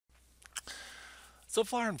So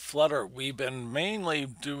far in Flutter, we've been mainly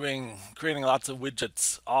creating lots of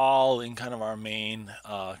widgets all in kind of our main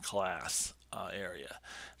class area.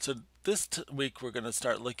 So week we're going to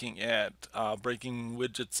start looking at breaking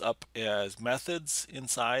widgets up as methods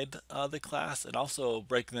inside the class and also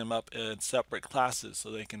breaking them up in separate classes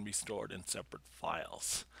so they can be stored in separate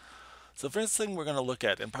files. So the first thing we're going to look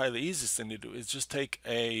at, and probably the easiest thing to do, is just take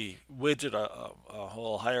a widget, a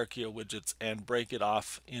whole hierarchy of widgets, and break it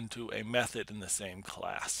off into a method in the same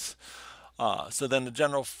class. So then the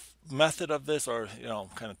general method of this, or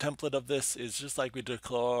kind of template of this, is just like we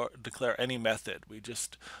declare any method. We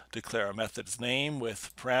just declare a method's name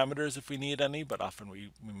with parameters if we need any, but often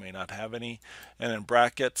we may not have any, and then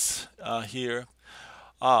brackets here.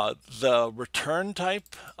 The return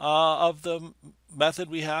type of the method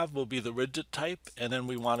we have will be the widget type, and then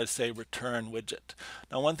we want to say return widget.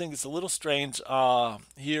 Now, one thing that's a little strange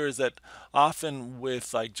here is that often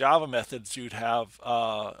with like Java methods, you'd have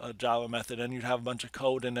a Java method and you'd have a bunch of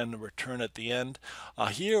code and then the return at the end.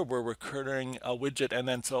 Here we're returning a widget, and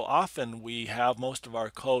then so often we have most of our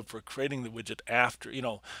code for creating the widget after,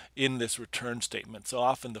 in this return statement. So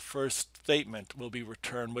often the first statement will be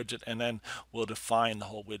return widget, and then we'll define the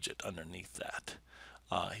whole widget underneath that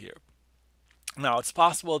here. Now, it's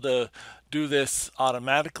possible to do this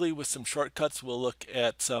automatically with some shortcuts. We'll look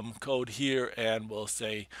at some code here and we'll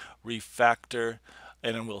say refactor,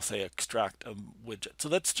 and then we'll say extract a widget. So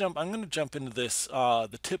I'm going to jump into this,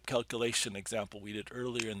 the tip calculation example we did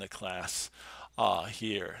earlier in the class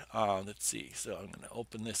here. Let's see. So I'm going to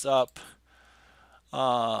open this up,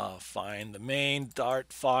 find the main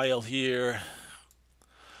Dart file here.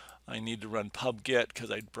 I need to run pubget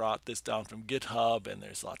because I brought this down from GitHub and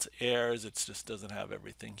there's lots of errors. It just doesn't have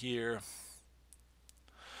everything here.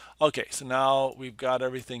 Okay, so now we've got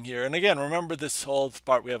everything here. And again, remember this whole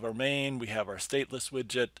part, we have our main, we have our stateless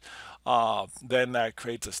widget. Then that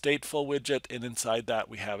creates a stateful widget, and inside that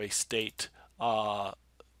we have a state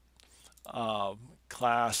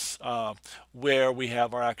class where we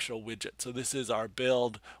have our actual widget. So this is our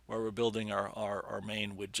build where we're building our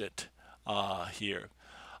main widget here.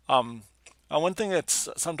 One thing that's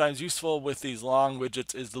sometimes useful with these long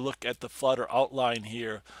widgets is to look at the Flutter outline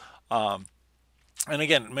here. And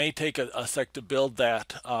again, it may take a sec to build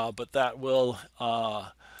that, but that will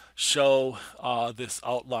show this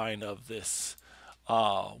outline of this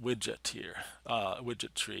widget here,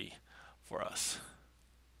 widget tree for us.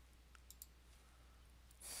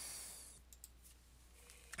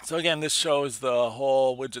 So again, this shows the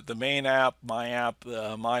whole widget, the main app,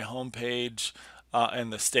 my home page,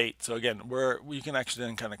 and the state. So again, we can actually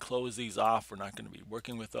then kind of close these off. We're not going to be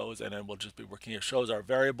working with those, and then we'll just be working here. It shows our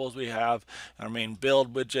variables we have, our main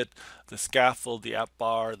build widget, the scaffold, the app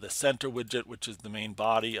bar, the center widget, which is the main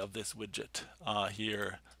body of this widget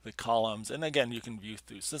here, the columns, and again, you can view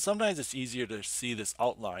through. So sometimes it's easier to see this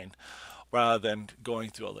outline rather than going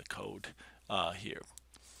through all the code here.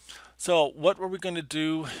 So what were we going to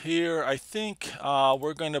do here? I think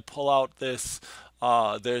we're going to pull out this.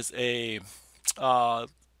 There's a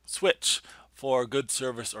switch for good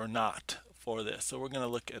service or not for this. So we're going to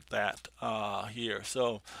look at that here.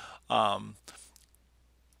 So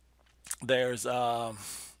there's a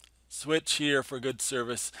switch here for good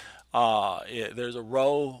service. There's a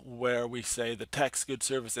row where we say the text good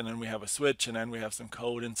service, and then we have a switch, and then we have some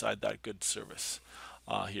code inside that good service.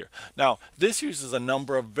 Here. Now, this uses a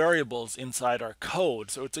number of variables inside our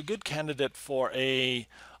code, so it's a good candidate for a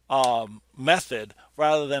method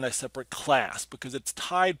rather than a separate class, because it's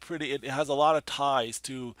tied it has a lot of ties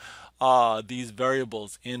to these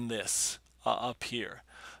variables in this up here.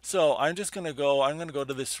 So I'm going to go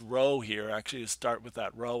to this row here, actually to start with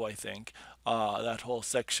that row, I think, that whole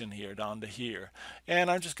section here down to here.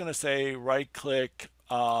 And I'm just going to say right click,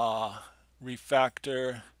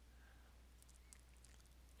 refactor,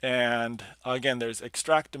 and again, there's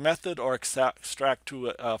extract a method or extract to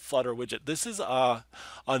a Flutter widget. This is a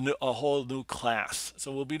whole new class,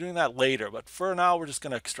 so we'll be doing that later. But for now, we're just going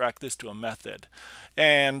to extract this to a method,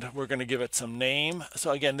 and we're going to give it some name. So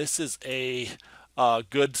again, this is a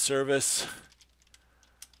good service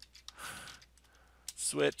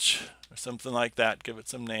switch or something like that. Give it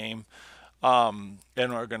some name, and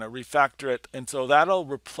we're going to refactor it, and so that'll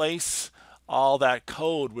replace all that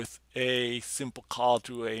code with a simple call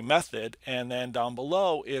to a method, and then down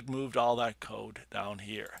below it moved all that code down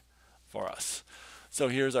here for us. So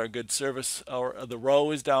here's our good service, or the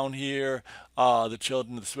row is down here, the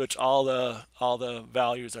children, the switch, all the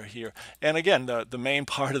values are here. And again, the main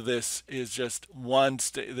part of this is just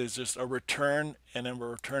there's just a return, and then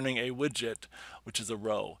we're returning a widget, which is a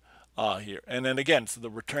row here. And then again, so the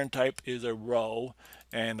return type is a row,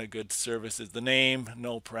 and a good service is the name,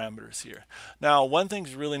 no parameters here. Now, one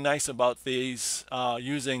thing's really nice about these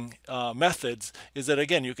using methods is that,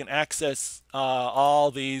 again, you can access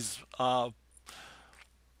all these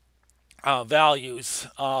values,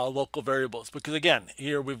 local variables, because again,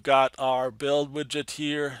 here we've got our build widget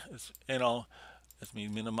here, let me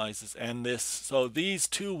minimize this and this. So these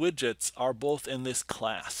two widgets are both in this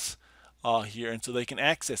class here, and so they can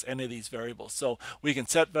access any of these variables. So we can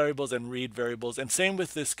set variables and read variables, and same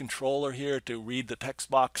with this controller here to read the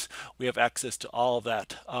text box. We have access to all of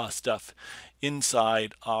that stuff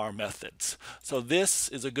inside our methods. So this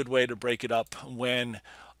is a good way to break it up when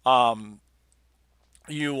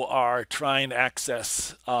you are trying to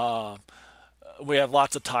access, we have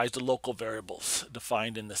lots of ties to local variables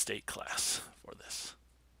defined in the state class for this.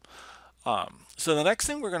 So the next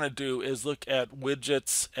thing we're going to do is look at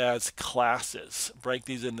widgets as classes, break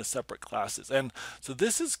these into separate classes. And so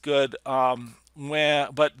this is good,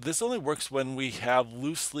 but this only works when we have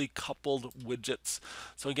loosely coupled widgets.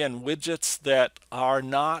 So again, widgets that are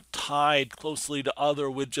not tied closely to other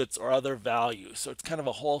widgets or other values. So it's kind of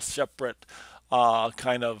a whole separate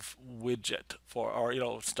kind of widget for our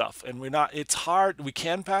stuff, and it's hard. We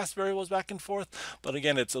can pass variables back and forth, but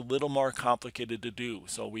again, it's a little more complicated to do,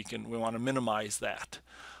 so we want to minimize that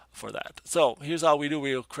for that. So here's how we do.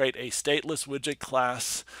 We'll create a stateless widget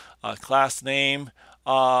class, class name,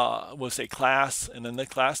 we'll say class and then the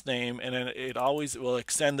class name, and then it always will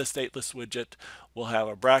extend the stateless widget. We'll have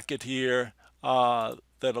a bracket here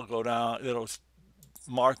that'll go down, it'll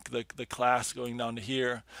mark the class going down to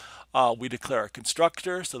here. We declare a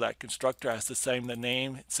constructor, so that constructor has the same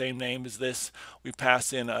name as this. We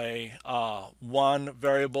pass in a one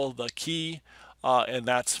variable, the key, and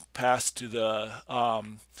that's passed to the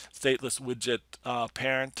stateless widget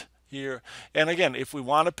parent here. And again, if we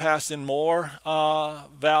want to pass in more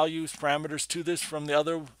values, parameters to this from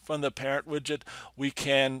the parent widget, we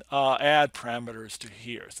can add parameters to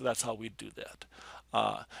here. So that's how we do that.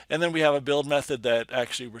 And then we have a build method that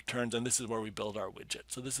actually returns, and this is where we build our widget.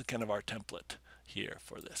 So this is kind of our template here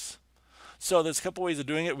for this. So there's a couple ways of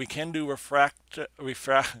doing it. We can do refactor,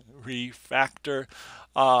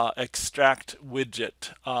 extract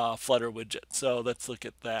widget, Flutter widget. So let's look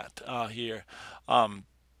at that here.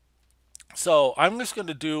 So I'm just going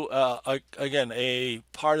to do, again, a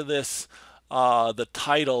part of this, the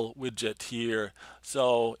title widget here.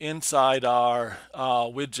 So inside our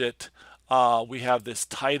widget, we have this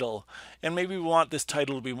title, and maybe we want this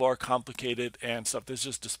title to be more complicated and stuff. This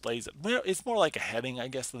just displays it. It's more like a heading, I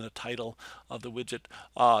guess, than the title of the widget.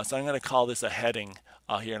 So I'm going to call this a heading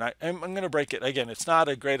here, and I'm going to break it. Again, it's not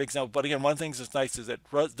a great example, but again, one thing that's nice is it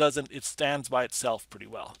stands by itself pretty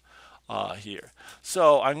well here.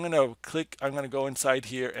 So I'm going to go inside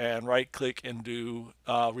here and right click and do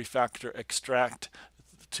refactor extract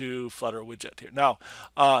to Flutter widget here. Now,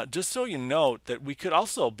 just so you note that we could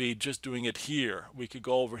also be just doing it here. We could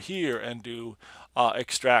go over here and do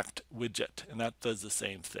extract widget, and that does the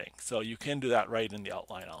same thing. So you can do that right in the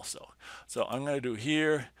outline also. So I'm going to do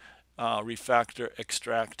here, refactor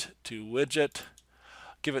extract to widget,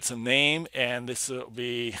 give it some name, and this will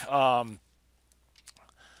be, I'm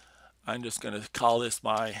just going to call this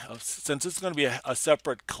since it's going to be a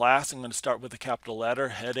separate class, I'm going to start with a capital letter,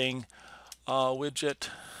 heading widget,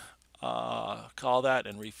 call that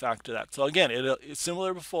and refactor that. So again, it's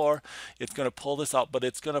similar before. It's going to pull this out, but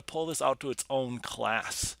it's going to pull this out to its own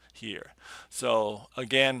class here. So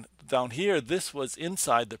again, down here, this was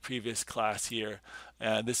inside the previous class here,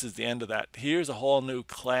 and this is the end of that. Here's a whole new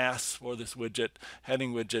class for this widget,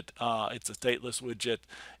 heading widget. It's a stateless widget,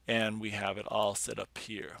 and we have it all set up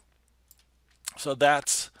here. So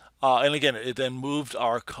that's, and again, it then moved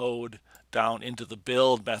our code down into the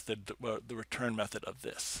build method, the return method of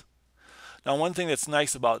this. Now, one thing that's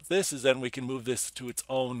nice about this is then we can move this to its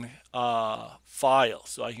own file.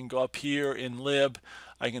 So I can go up here in lib,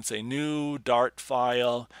 I can say new Dart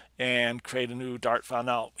file and create a new Dart file.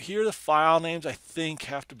 Now, here the file names I think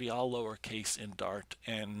have to be all lowercase in Dart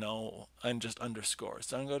and just underscores.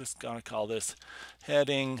 So I'm just going to call this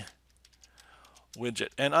heading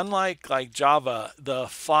widget. And unlike Java, the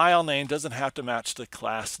file name doesn't have to match the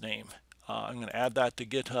class name. I'm going to add that to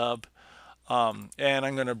GitHub, and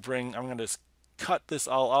I'm going to cut this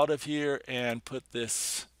all out of here and put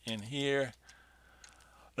this in here.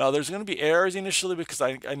 Now there's going to be errors initially because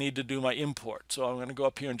I need to do my import. So I'm going to go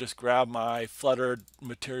up here and just grab my Flutter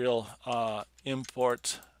material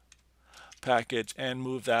import package and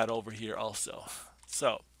move that over here also.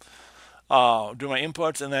 So do my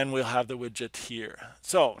imports, and then we'll have the widget here.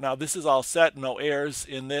 So now this is all set, no errors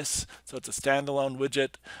in this, so it's a standalone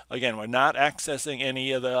widget. Again, we're not accessing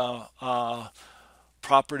any of the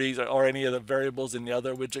properties or any of the variables in the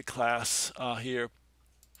other widget class here.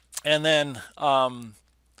 And then,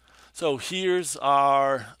 so here's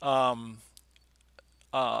our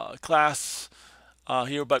class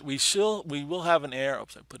here, but we will have an error.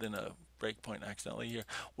 Oops, I put in a breakpoint accidentally here,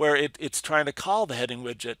 where it's trying to call the heading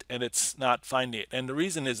widget and it's not finding it. And the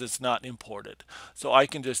reason is it's not imported. So I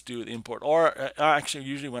can just do the import, or actually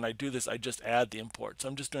usually when I do this, I just add the import. So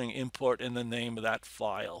I'm just doing import in the name of that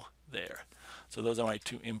file there. So those are my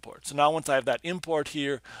two imports. So now once I have that import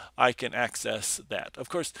here, I can access that. Of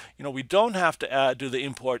course, we don't have to do the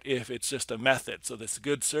import if it's just a method. So this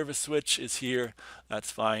good service switch is here,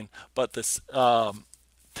 that's fine. But this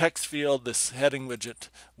text field, this heading widget,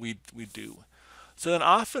 we do. So then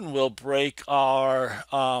often we'll break our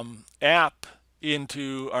app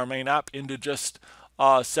into our main app into just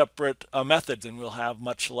separate methods, and we'll have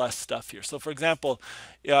much less stuff here. So for example,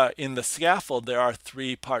 in the scaffold there are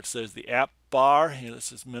three parts. There's the app bar here, let's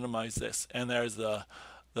just minimize this, and there's the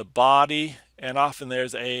body, and often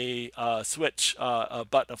there's a switch, a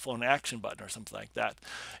button, a phone action button or something like that,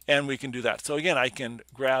 and we can do that. So again, I can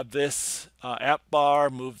grab this app bar,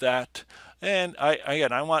 move that, and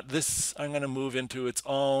I want this, I'm going to move into its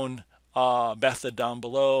own method down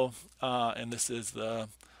below, and this is the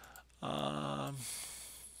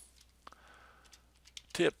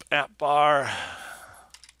tip app bar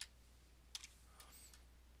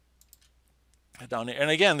down here. And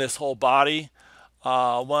again, this whole body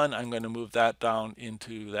one, I'm going to move that down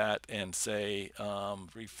into that and say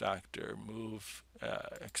refactor move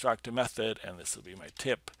extract a method, and this will be my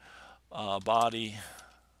tip body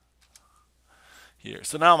here.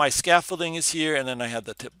 So now my scaffolding is here, and then I have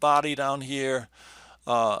the tip body down here.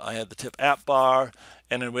 I have the tip app bar,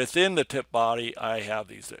 and then within the tip body I have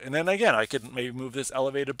these. And then again, I could maybe move this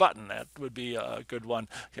elevated button. That would be a good one.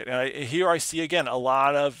 Okay, here I see again a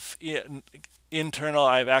lot of internal.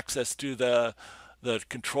 I have access to the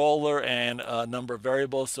controller and a number of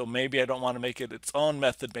variables. So maybe I don't want to make it its own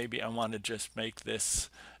method. Maybe I want to just make this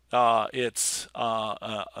its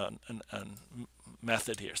a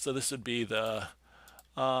method here. So this would be the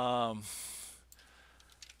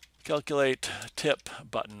calculate tip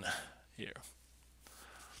button here.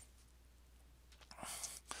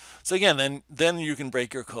 So again, then you can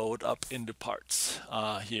break your code up into parts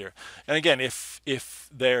here. And again, if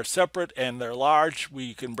they're separate and they're large,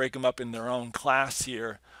 we can break them up in their own class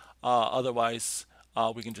here. Otherwise,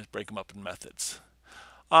 we can just break them up in methods.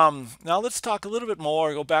 Now let's talk a little bit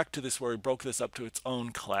more, go back to this where we broke this up to its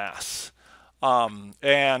own class.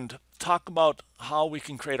 And talk about how we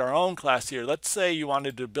can create our own class here. Let's say you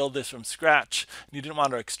wanted to build this from scratch and you didn't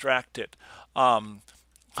want to extract it.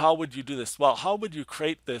 How would you do this? Well, how would you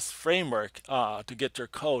create this framework to get your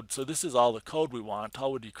code? So this is all the code we want. How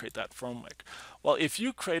would you create that framework? Well, if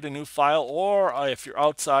you create a new file, or if you're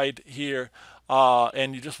outside here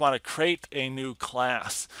and you just want to create a new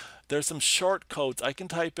class, there's some short codes. I can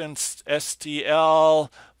type in STL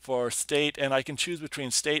for state, and I can choose between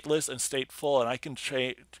stateless and stateful, and I can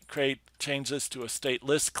change this to a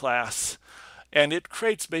stateless class. And it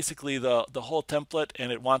creates basically the whole template,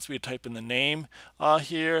 and it wants me to type in the name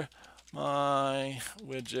here, my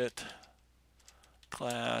widget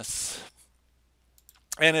class,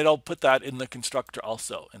 and it'll put that in the constructor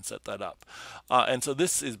also and set that up. And so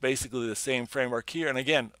this is basically the same framework here. And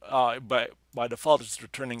again, by default, it's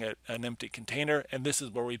returning an empty container, and this is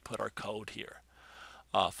where we put our code here.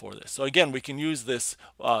 For this. So again, we can use this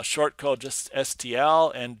short code, just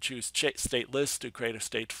STL, and choose stateless to create a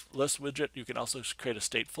stateless widget. You can also create a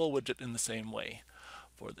stateful widget in the same way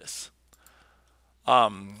for this.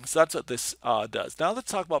 So that's what this does. Now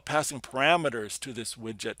let's talk about passing parameters to this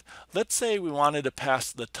widget. Let's say we wanted to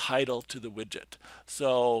pass the title to the widget.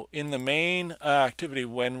 So in the main activity,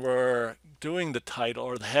 when we're doing the title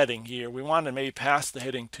or the heading here, we want to maybe pass the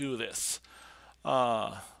heading to this.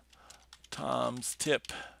 Tom's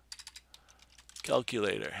tip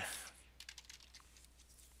calculator.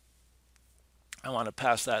 I want to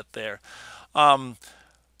pass that there. And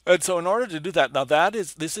so in order to do that, now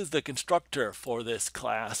this is the constructor for this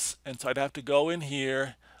class. And so I'd have to go in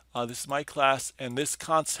here. This is my class, and this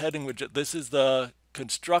const heading widget, this is the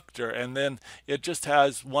constructor, and then it just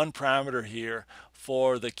has one parameter here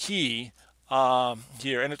for the key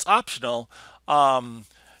here, and it's optional.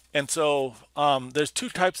 And so there's two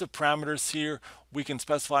types of parameters here. We can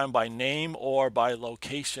specify them by name or by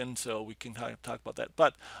location, so we can kind of talk about that.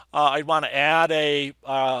 But I want to add a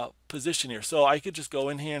position here. So I could just go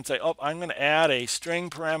in here and say, oh, I'm going to add a string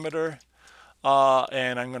parameter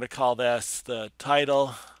and I'm going to call this the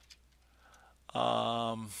title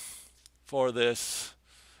for this.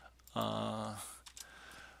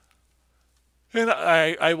 And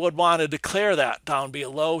I would want to declare that down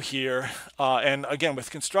below here. And again, with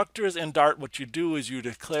constructors in Dart, what you do is you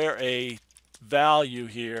declare a value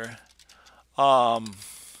here. And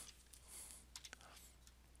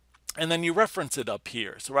then you reference it up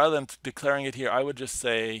here. So rather than declaring it here, I would just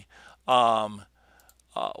say, well,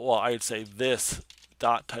 I would say this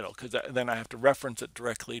dot title, because then I have to reference it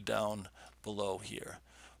directly down below here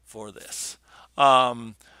for this.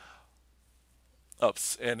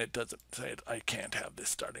 Oops, and it doesn't say it. I can't have this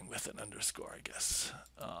starting with an underscore, I guess.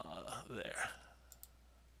 There.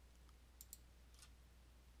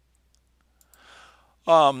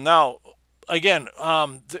 Now, again,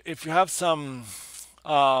 if you have some,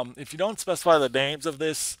 if you don't specify the names of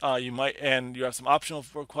this, you might, and you have some optional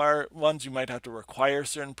require ones, you might have to require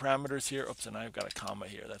certain parameters here. Oops, and I've got a comma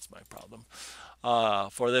here. That's my problem.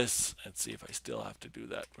 For this, let's see if I still have to do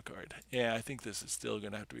that required. Yeah, I think this is still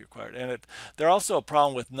going to have to be required. And there's also a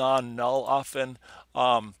problem with non-null often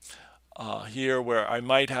here, where I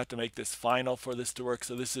might have to make this final for this to work.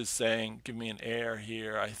 So this is saying, give me an error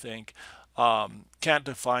here, I think. Can't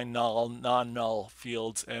define non-null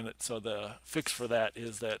fields, and so the fix for that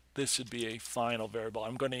is that this should be a final variable.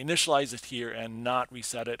 I'm going to initialize it here and not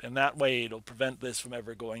reset it, and that way it'll prevent this from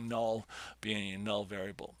ever going null, being a null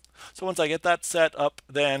variable. So once I get that set up,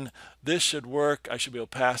 then this should work. I should be able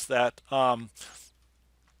to pass that.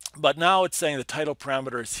 But now it's saying the title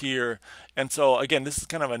parameter is here. And so again, this is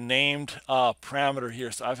kind of a named parameter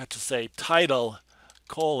here. So I've had to say title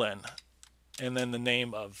colon and then the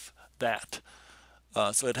name of that.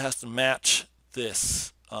 So it has to match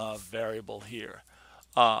this variable here.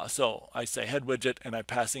 So I say head widget and I'm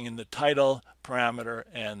passing in the title parameter,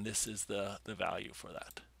 and this is the value for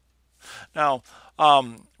that. Now,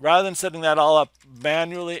 rather than setting that all up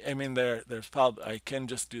manually, I mean, there's probably, I can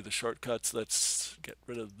just do the shortcuts. Let's get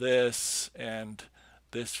rid of this and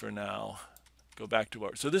this for now. Go back to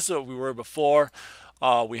what, so this is what we were before.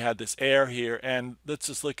 We had this error here, and let's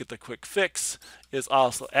just look at the quick fix. Is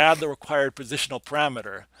also add the required positional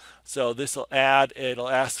parameter. So this will add, it'll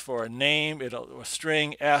ask for a name, a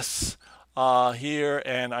string s here,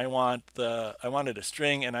 and I wanted a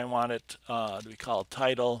string, and I want it to be called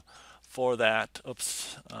title for that.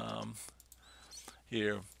 Oops,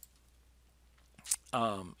 here,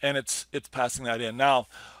 and it's passing that in. Now,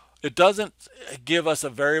 it doesn't give us a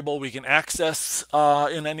variable we can access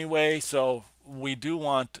in any way, so we do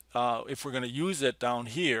want, if we're going to use it down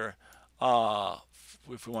here,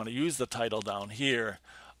 if we want to use the title down here,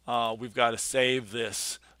 we've got to save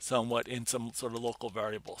this somewhat in some sort of local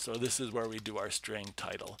variable. So this is where we do our string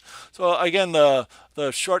title. So again, the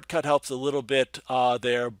shortcut helps a little bit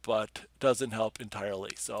there, but doesn't help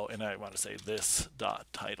entirely. So, and I want to say this dot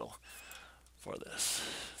title for this.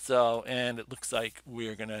 So, and it looks like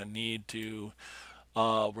we're going to need to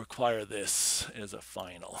require this as a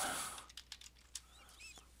final.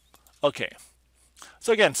 Okay.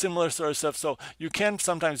 So again, similar sort of stuff. So you can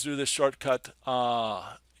sometimes do this shortcut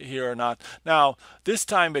here or not. Now, this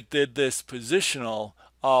time it did this positional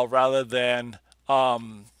rather than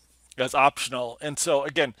as optional. And so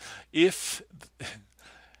again, if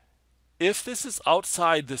this is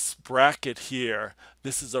outside this bracket here,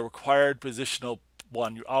 this is a required positional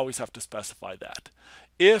one. You always have to specify that.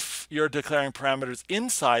 If you're declaring parameters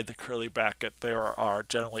inside the curly bracket, there are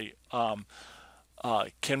generally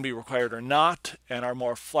can be required or not, and are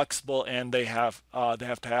more flexible, and they have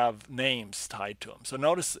to have names tied to them. So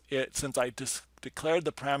notice it, since I just declared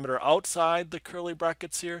the parameter outside the curly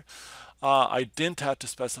brackets here, I didn't have to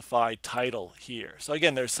specify title here. So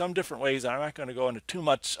again, there's some different ways. I'm not going to go into too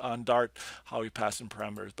much on Dart how we pass in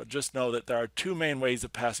parameters, but just know that there are two main ways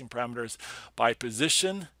of passing parameters: by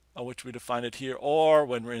position, which we define it here, or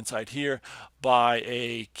when we're inside here, by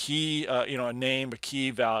a key, a name, a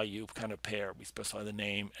key value kind of pair. We specify the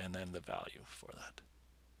name and then the value for that.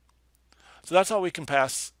 So that's how we can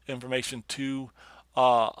pass information to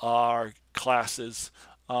our classes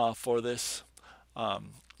for this.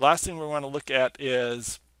 Last thing we want to look at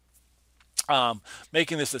is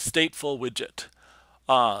making this a stateful widget.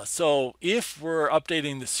 So if we're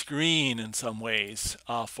updating the screen in some ways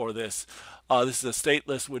for this, this is a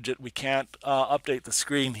stateless widget. We can't update the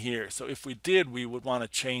screen here. So if we did, we would want to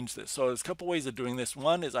change this. So there's a couple ways of doing this.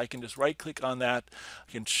 One is I can just right click on that.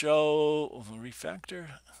 I can show refactor.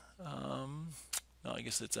 No, I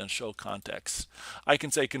guess it's on show context. I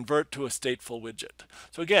can say convert to a stateful widget.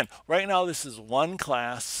 So again, right now this is one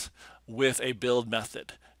class with a build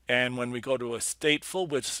method. And when we go to a stateful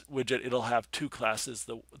widget, it'll have two classes,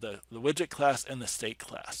 the widget class and the state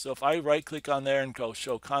class. So if I right click on there and go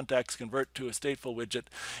show context, convert to a stateful widget,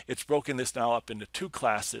 it's broken this now up into two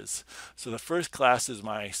classes. So the first class is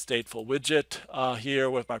my stateful widget here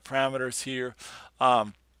with my parameters here.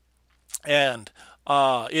 And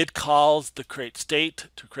it calls the create state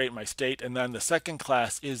to create my state, and then the second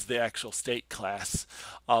class is the actual state class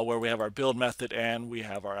where we have our build method and we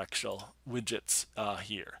have our actual widgets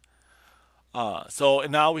here. So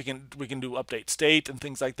now we can do update state and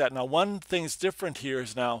things like that. Now one thing's different here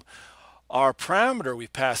is now our parameter we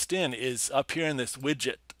passed in is up here in this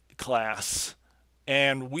widget class,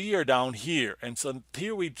 and we are down here. And so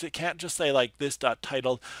here we can't just say like this dot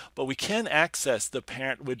title, but we can access the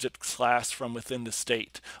parent widget class from within the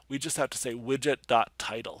state. We just have to say widget dot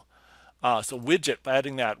title. So widget, by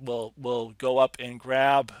adding that, will go up and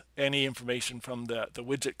grab any information from the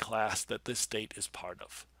widget class that this state is part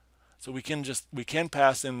of. So we can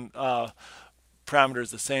pass in parameters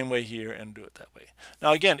the same way here and do it that way.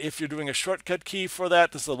 Now again, if you're doing a shortcut key for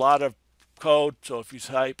that, there's a lot of code. So if you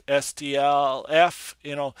type STLF,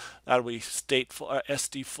 that'll be stateful or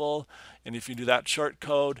STFull, and if you do that short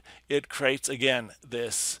code, it creates again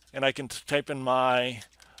this, and I can type in my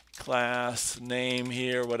class name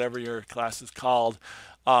here, whatever your class is called,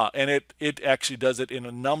 and it actually does it in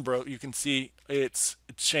a number. You can see it's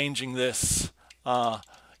changing this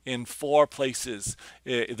in 4 places.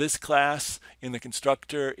 This class, in the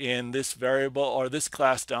constructor, in this variable, or this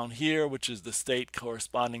class down here, which is the state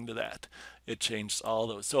corresponding to that. It changed all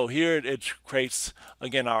those. So here it creates,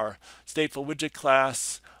 again, our stateful widget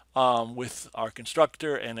class with our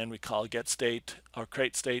constructor, and then we call get state or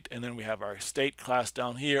create state, and then we have our state class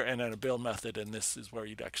down here, and then a build method, and this is where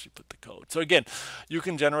you'd actually put the code. So again, you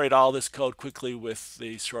can generate all this code quickly with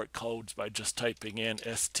these short codes by just typing in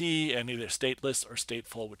st and either stateless or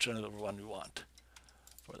stateful, whichever one we want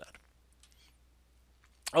for that.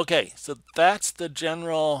 Okay, so that's the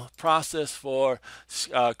general process for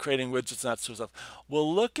creating widgets and that sort of stuff.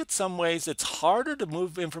 We'll look at some ways it's harder to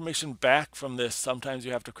move information back from this. Sometimes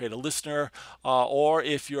you have to create a listener, or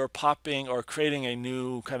if you're popping or creating a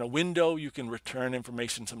new kind of window, you can return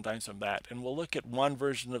information sometimes from that. And we'll look at one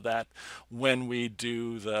version of that when we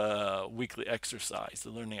do the weekly exercise, the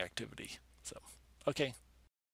learning activity. So, okay.